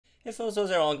Hey folks,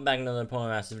 welcome back to another Pokemon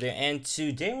Master video, and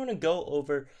today I want to go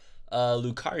over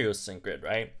Lucario Synchrid,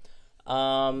 right?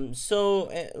 Lucario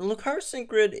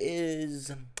Synchrid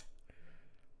is...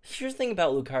 Here's the thing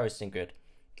about Lucario Synchrid.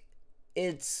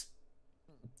 It's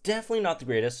definitely not the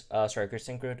greatest Striker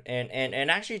Synchrid,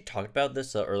 and actually talked about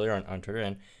this earlier on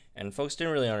Twitter, and folks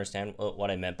didn't really understand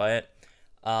what I meant by it.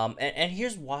 And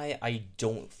here's why I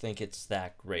don't think it's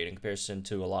that great in comparison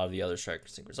to a lot of the other Striker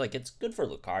Synchrids. Like, it's good for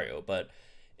Lucario, but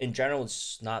in general,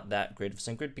 it's not that great of a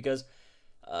Synchrid because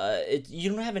you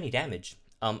don't have any damage.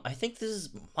 I think this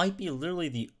might be literally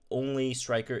the only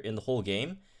Striker in the whole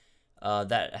game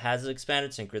that has an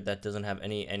expanded Synchrid that doesn't have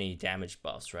any damage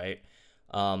buffs, right?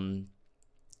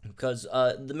 Because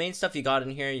the main stuff you got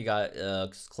in here, you got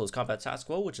Close Combat Status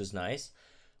Quo, which is nice.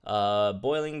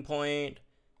 Boiling Point,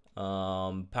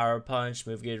 Power Punch,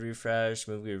 Move Gauge Refresh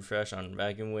on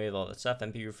Vacuum Wave, all that stuff.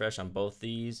 MP Refresh on both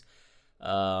these.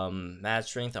 Mad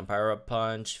Strength on Power Up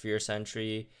Punch, Fear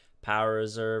Sentry, Power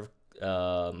Reserve,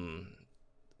 Move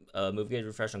Gauge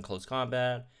Refresh on Close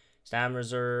Combat, Stamina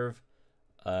Reserve,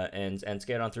 and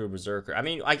Skate on through Berserker. I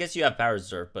mean, I guess you have Power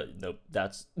Reserve, but no,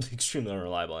 that's extremely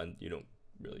unreliable, and you don't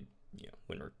really,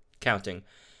 when we're counting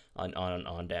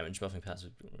on damage buffing passes,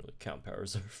 we don't really count Power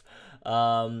Reserve.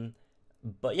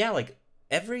 But yeah, like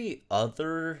every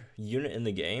other unit in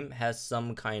the game has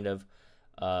some kind of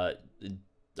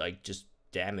like just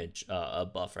damage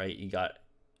buff, right? You got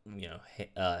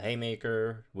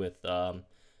Haymaker with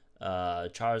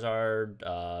Charizard,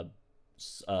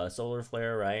 Solar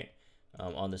Flare, right?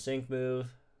 On the sync move.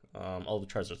 All the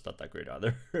Charizard's not that great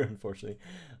either, unfortunately,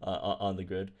 on the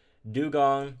grid.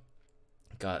 Dugong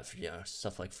got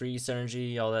stuff like Freeze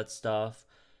Synergy, all that stuff.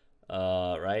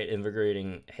 Right?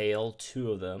 Invigorating Hail,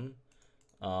 2 of them.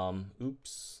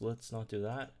 Oops, let's not do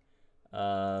that.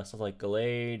 Stuff like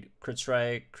Gallade, Crit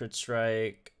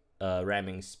Strike,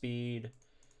 Ramming Speed.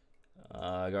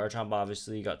 Garchomp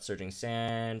obviously got Surging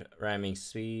Sand, Ramming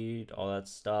Speed, all that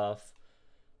stuff.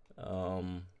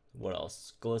 What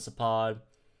else? Gliscopod.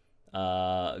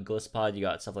 You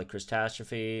got stuff like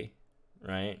Catastrophe,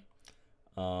 right?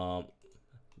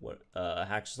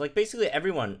 Hacks, like basically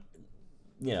everyone,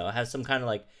 has some kind of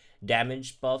like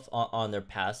damage buff on their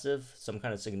passive, some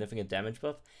kind of significant damage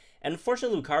buff. And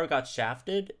unfortunately, Lucario got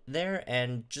shafted there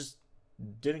and just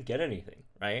didn't get anything,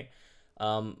 right?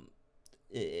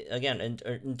 Again,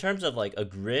 in terms of like a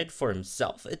grid for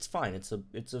himself, it's fine. It's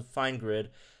a fine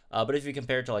grid. But if you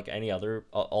compare it to like any other,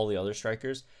 all the other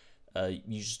Strikers,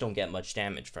 you just don't get much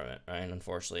damage from it, right?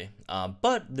 Unfortunately.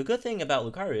 But the good thing about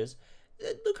Lucario is,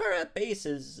 Lucario at base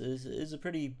is a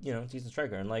pretty decent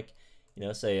Striker, and like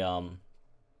say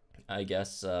I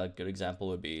guess a good example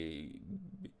would be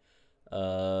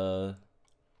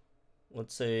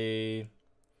let's say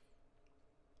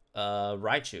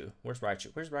Raichu. Where's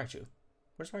Raichu?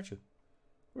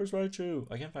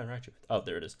 I can't find Raichu. Oh,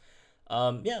 there it is.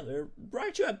 Yeah,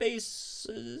 Raichu at base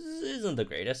isn't the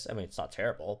greatest. I mean, it's not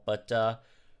terrible, but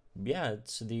yeah,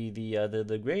 it's the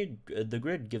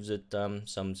grid gives it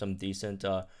some decent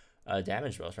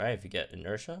damage buffs, right? If you get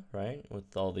inertia, right,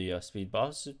 with all the speed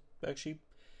buffs, it actually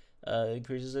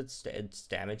increases its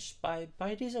damage by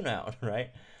a decent amount,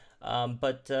 right?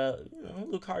 But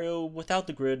Lucario without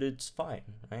the grid, it's fine,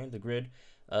 right? The grid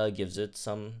gives it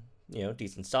some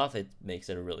decent stuff. It makes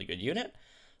it a really good unit,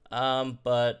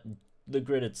 but the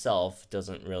grid itself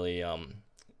doesn't really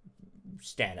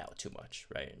stand out too much,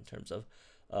 right, in terms of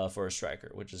for a Striker,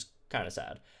 which is kind of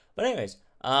sad. But anyways,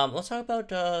 let's talk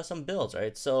about some builds,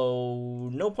 right?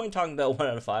 So no point talking about 1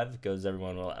 out of 5 because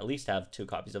everyone will at least have 2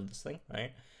 copies of this thing,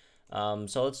 right?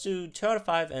 So let's do 2 out of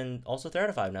 5 and also 3 out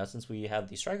of 5 now, since we have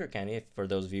the Striker Candy, for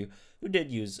those of you who did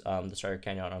use the Striker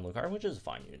Candy on Lucario, which is a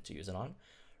fine unit to use it on,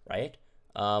 right?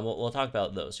 We'll talk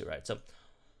about those two, right? So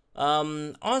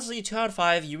honestly, 2 out of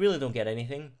 5, you really don't get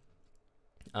anything.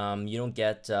 You don't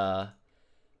get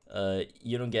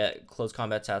Close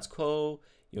Combat Status Quo,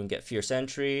 you don't get Fear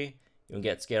Sentry, you don't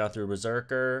get Skate on through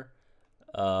Berserker.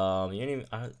 You don't even,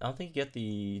 I don't think you get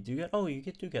the, do you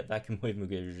get Vacuum Wave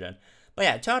Mugator Gen. But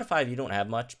yeah, 2 out of 5, you don't have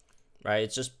much, right?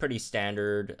 It's just pretty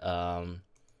standard.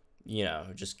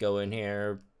 Just go in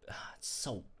here. It's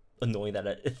so annoying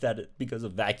that because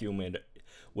of Vacuum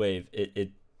Wave,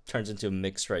 it turns into a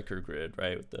mixed Striker grid,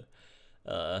 right? With the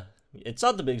it's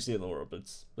not the biggest deal in the world, but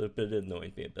it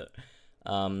annoys me a bit.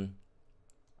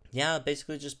 Yeah,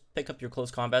 basically just pick up your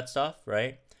close combat stuff,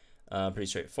 right? Pretty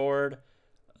straightforward.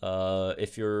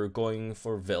 If you're going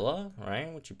for Villa,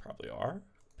 right, which you probably are,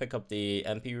 pick up the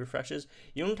MP refreshes.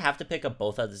 You don't have to pick up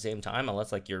both at the same time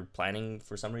unless like you're planning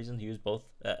for some reason to use both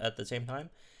at the same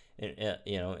time.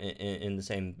 in the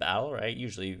same battle, right?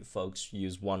 Usually folks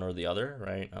use one or the other,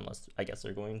 right? Unless I guess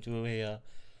they're going to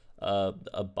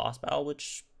a boss battle,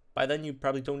 which by then you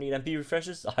probably don't need MP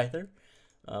refreshes either.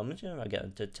 Which,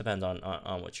 again, it depends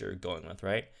on what you're going with,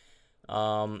 right?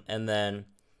 And then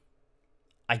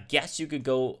I guess you could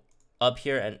go up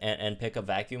here and pick a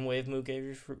vacuum wave move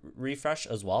gauge refresh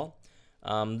as well.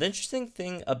 The interesting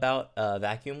thing about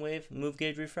vacuum wave move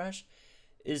gauge refresh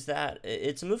is that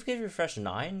it's a move gauge refresh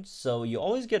 9, so you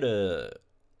always get a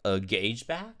gauge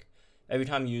back every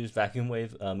time you use vacuum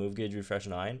wave move gauge refresh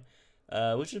 9,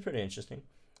 which is pretty interesting.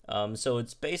 So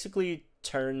it's basically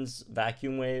turns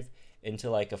vacuum wave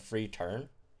into like a free turn.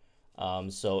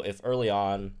 So if early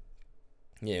on,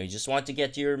 you just want to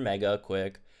get to your mega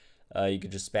quick, you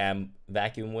could just spam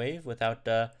vacuum wave without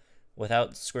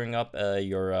screwing up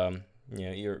your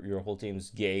whole team's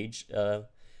gauge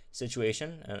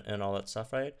situation and all that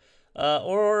stuff, right?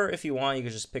 Or if you want, you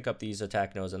could just pick up these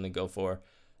attack nodes and then go for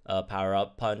power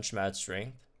up, punch, mad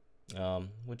strength,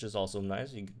 which is also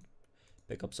nice. You can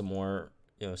pick up some more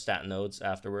stat nodes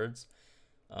afterwards,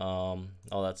 all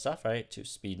that stuff, right? 2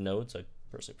 speed nodes. I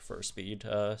personally prefer speed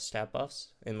stat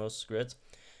buffs in most grids.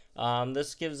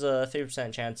 This gives a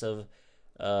 50% chance of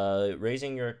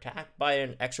raising your attack by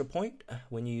an extra point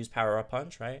when you use power up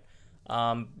punch, right?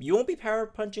 You won't be power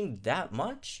punching that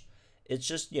much. It's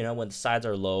just, when the sides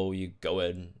are low, you go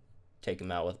in, take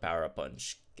them out with power up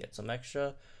punch, get some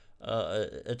extra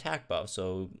attack buff.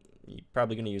 So you're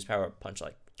probably going to use power up punch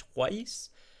like twice,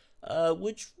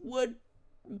 which would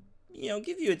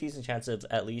give you a decent chance of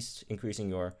at least increasing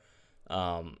your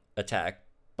attack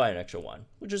by an extra 1,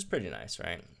 which is pretty nice,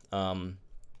 right?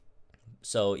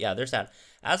 So yeah, there's that.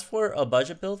 As for a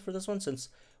budget build for this one, since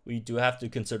we do have to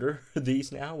consider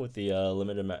these now with the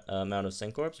limited amount of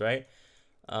sync orbs, right?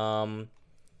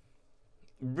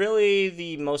 Really,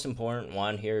 the most important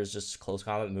one here is just close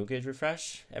combat move gauge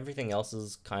refresh. Everything else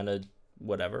is kind of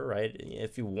whatever, right?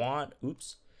 If you want,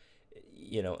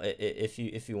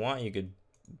 if you want, you could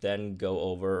then go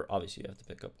over. Obviously, you have to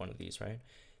pick up one of these, right?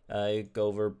 Go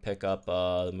over, pick up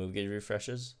the move gauge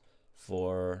refreshes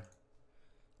for.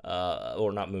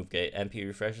 Or not move gate, MP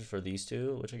refreshes for these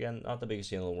two, which again, not the biggest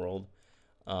deal in the world.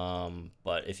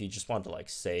 But if you just want to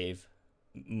like save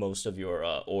most of your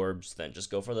orbs, then just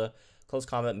go for the close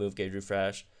combat move gauge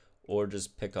refresh, or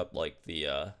just pick up like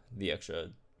the extra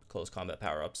close combat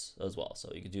power ups as well.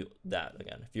 So you could do that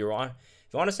again if you want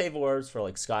to save orbs for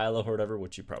like Skyla or whatever,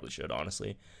 which you probably should,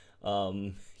 honestly.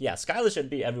 Yeah, Skyla should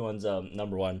be everyone's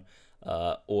number one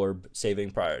orb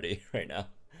saving priority right now.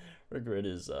 Her grid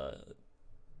is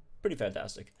pretty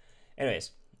fantastic.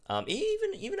 Anyways,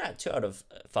 even at 2 out of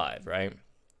 5, right?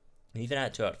 Even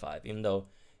at 2 out of 5, even though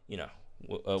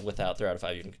without 3 out of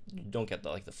 5, you don't get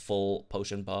the full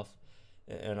potion buff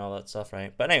and all that stuff,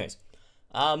 right? But anyways,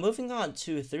 moving on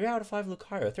to 3 out of 5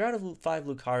 Lucario. 3 out of 5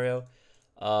 Lucario.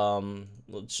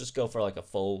 Let's just go for like a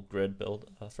full grid build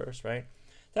first, right?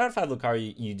 3 out of 5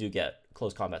 Lucario, you do get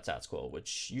close combat stats quo,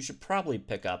 which you should probably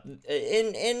pick up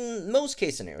in most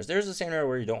case scenarios. There's a scenario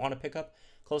where you don't want to pick up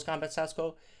close combat stats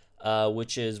quo,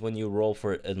 which is when you roll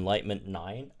for Enlightenment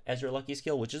 9 as your lucky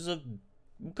skill, which is a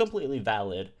completely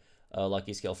valid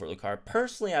lucky skill for Lucario.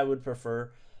 Personally, I would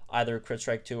prefer either Crit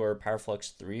Strike 2 or Power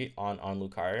Flux 3 on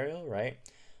Lucario, right?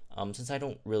 Since I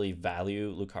don't really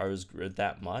value Lucario's grid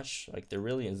that much, like there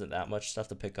really isn't that much stuff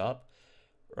to pick up,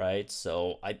 right?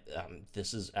 So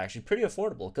this is actually pretty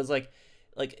affordable because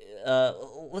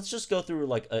let's just go through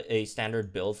like a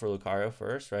standard build for Lucario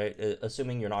first, right?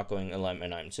 Assuming you're not going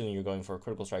Enlightenment 9, assuming you're going for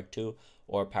Critical Strike 2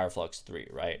 or Power Flux 3,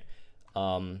 right?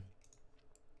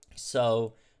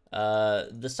 So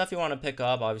the stuff you want to pick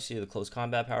up, obviously the close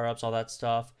combat power-ups, all that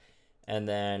stuff, and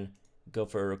then go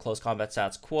for close combat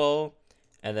stats quo,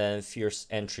 and then fierce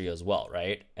entry as well,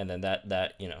 right? And then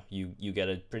that you get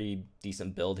a pretty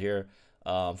decent build here.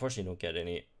 Unfortunately, you don't get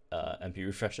any MP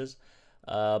refreshes,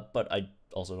 but I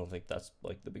also don't think that's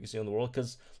like the biggest deal in the world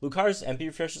because Lucario's MP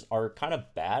refreshes are kind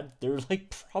of bad. They're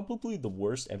like probably the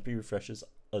worst MP refreshes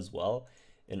as well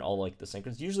in all like the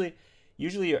synchros. Usually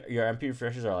your MP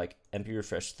refreshes are like MP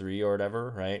refresh 3 or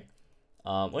whatever, right?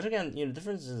 Which again, the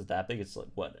difference isn't that big. It's like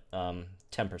what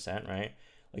 10%, right?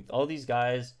 Like all these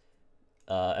guys,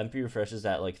 MP refreshes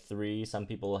at like 3. Some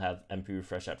people have MP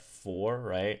refresh at 4,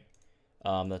 right?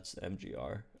 That's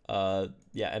MGR.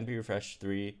 Yeah, MP refresh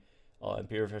 3.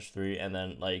 MP refresh 3, and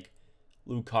then like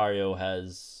Lucario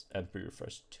has MP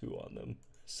refresh 2 on them.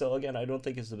 So again, I don't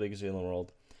think it's the biggest deal in the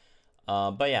world.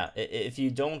 But yeah, if you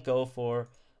don't go for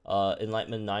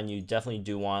Enlightenment 9, you definitely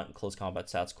do want close combat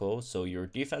stats quo, so your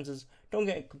defenses don't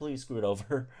get completely screwed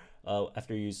over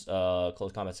after you use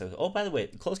close combat stats. Oh, by the way,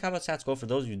 close combat stats go, for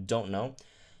those who don't know,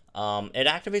 it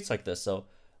activates like this. So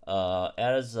it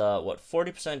has what,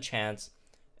 40% chance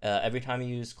every time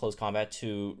you use close combat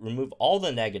to remove all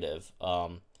the negative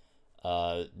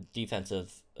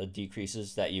defensive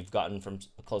decreases that you've gotten from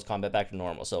close combat back to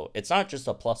normal. So it's not just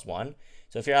a +1.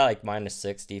 So if you're at like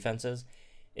 -6 defenses,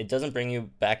 it doesn't bring you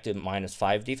back to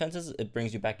 -5 defenses. It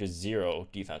brings you back to 0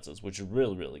 defenses, which is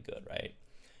really, really good, right?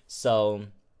 So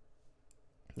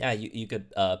yeah, you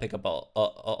could pick up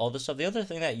all this stuff. The other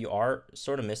thing that you are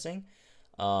sort of missing,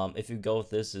 if you go with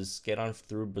this, is get on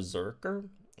through Berserker,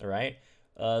 right?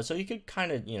 So you could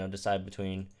kind of, decide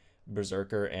between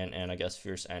Berserker and I guess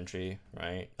Fierce Entry,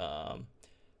 right?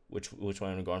 Which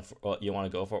one you want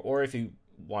to go for, or if you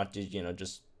want to,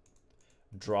 just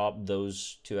drop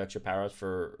those 2 extra power-ups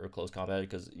for close combat,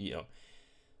 because you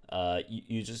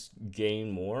just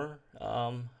gain more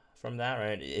from that,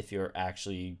 right? If you're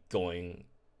actually going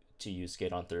to use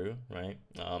Skate on through, right?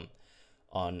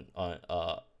 On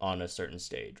a certain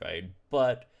stage, right?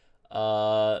 But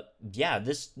yeah,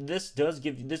 this does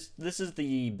give you this is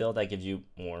the build that gives you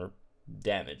more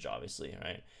damage, obviously,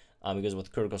 right? Because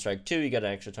with Critical Strike 2, you get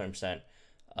an extra 20%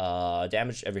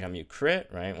 damage every time you crit,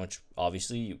 right? Which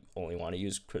obviously you only want to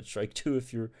use Crit Strike 2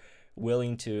 if you're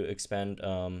willing to expend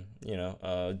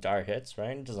dire hits,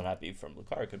 right? It doesn't have to be from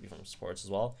Lucario, it could be from supports as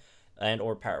well, and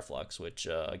or Power Flux, which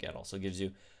again also gives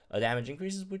you damage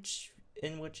increases,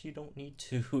 in which you don't need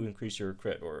to increase your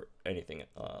crit or anything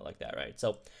like that, right?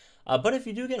 So but if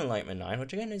you do get Enlightenment 9,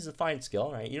 which again is a fine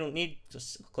skill, right? You don't need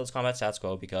just close combat stats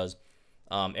go, because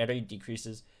it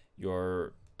decreases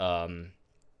your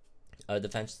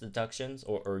defense deductions,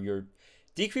 or your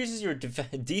decreases your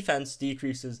defense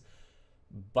decreases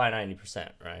by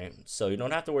 90%, right? So you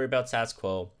don't have to worry about stats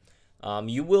quo.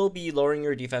 You will be lowering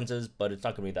your defenses, but it's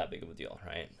not going to be that big of a deal,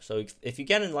 right? So if you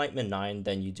get Enlightenment 9,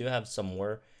 then you do have some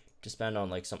more to spend on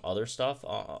like some other stuff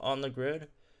on the grid,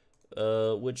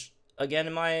 which again,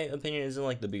 in my opinion, isn't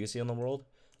like the biggest deal in the world,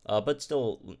 but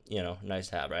still, nice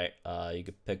to have, right? You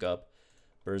could pick up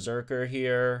Berserker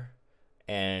here,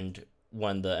 and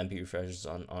when the MP refreshes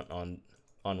on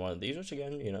one of these, which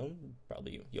again,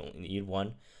 probably you only need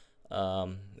one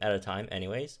at a time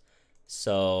anyways.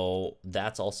 So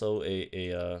that's also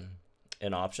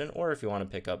an option. Or if you want to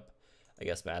pick up, I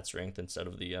guess, Mat Strength instead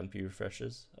of the MP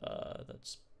refreshes,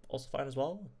 that's also fine as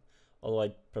well. Although I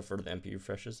prefer the MP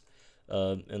refreshes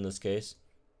in this case.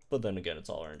 But then again, it's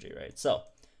all RNG, right? So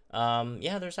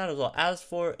yeah, there's that as well. As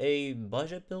for a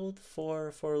budget build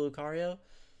for Lucario,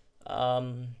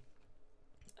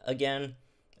 again,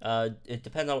 it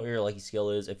depends on what your lucky skill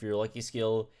is. If your lucky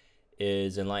skill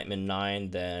is Enlightenment 9,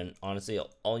 then honestly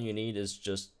all you need is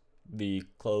just the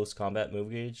close combat move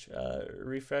gauge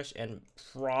refresh, and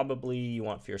probably you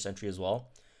want Fierce Entry as well.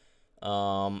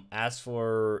 As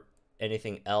for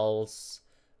anything else,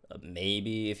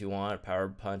 maybe if you want Power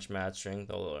Punch, Mat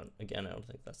Strength, although again I don't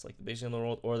think that's like the biggest in the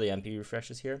world, or the MP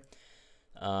refreshes here,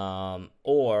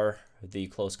 or the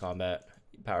close combat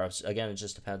power-ups. Again, it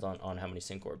just depends on how many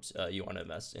Sync Orbs you want to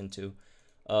invest into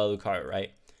Lucario,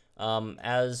 right?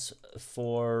 As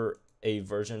for a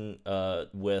version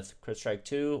with Crit Strike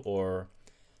 2 or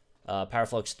Power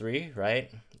Flux 3,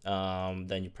 right?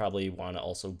 Then you probably want to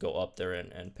also go up there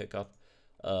and pick up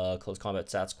Close Combat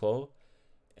Stats Quo,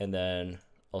 and then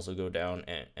also go down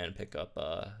and pick up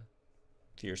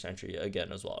Fierce Entry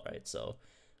again as well, right? So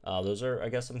those are, I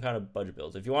guess, some kind of budget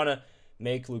builds. If you want to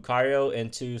make Lucario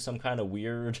into some kind of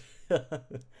weird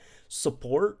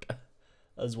support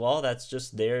as well, that's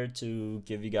just there to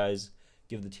give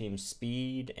the team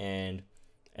speed and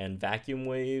vacuum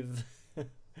wave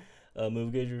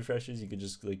move gauge refreshes. You could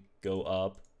just like go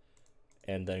up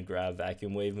and then grab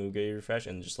vacuum wave move gauge refresh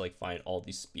and just like find all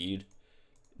these speed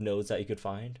nodes that you could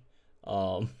find,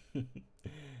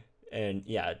 and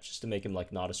yeah, just to make him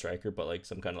like not a striker but like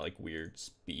some kind of like weird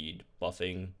speed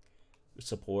buffing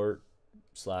support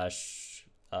slash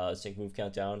sync move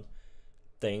countdown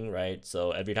thing, right?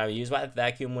 So every time you use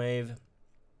vacuum wave,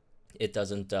 it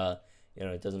doesn't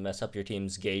it doesn't mess up your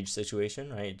team's gauge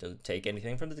situation, right? It doesn't take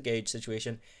anything from the gauge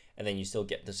situation, and then you still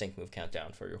get the sync move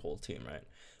countdown for your whole team, right?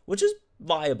 Which is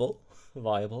viable,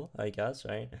 I guess,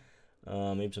 right?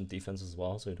 Maybe some defense as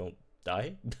well, so you don't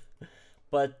die.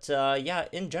 But yeah,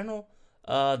 in general,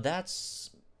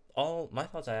 that's all my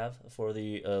thoughts I have for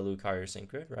the Lucario sync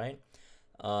grid, right?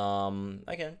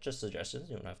 Again, just suggestions.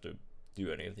 You don't have to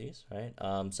do any of these, right?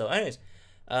 So anyways,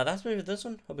 that's it for this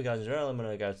one. Hope you guys enjoyed. Let me know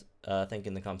what you guys think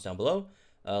in the comments down below.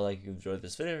 Like if you enjoyed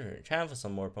this video or your channel for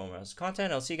some more promo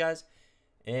content. I'll see you guys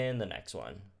in the next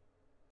one.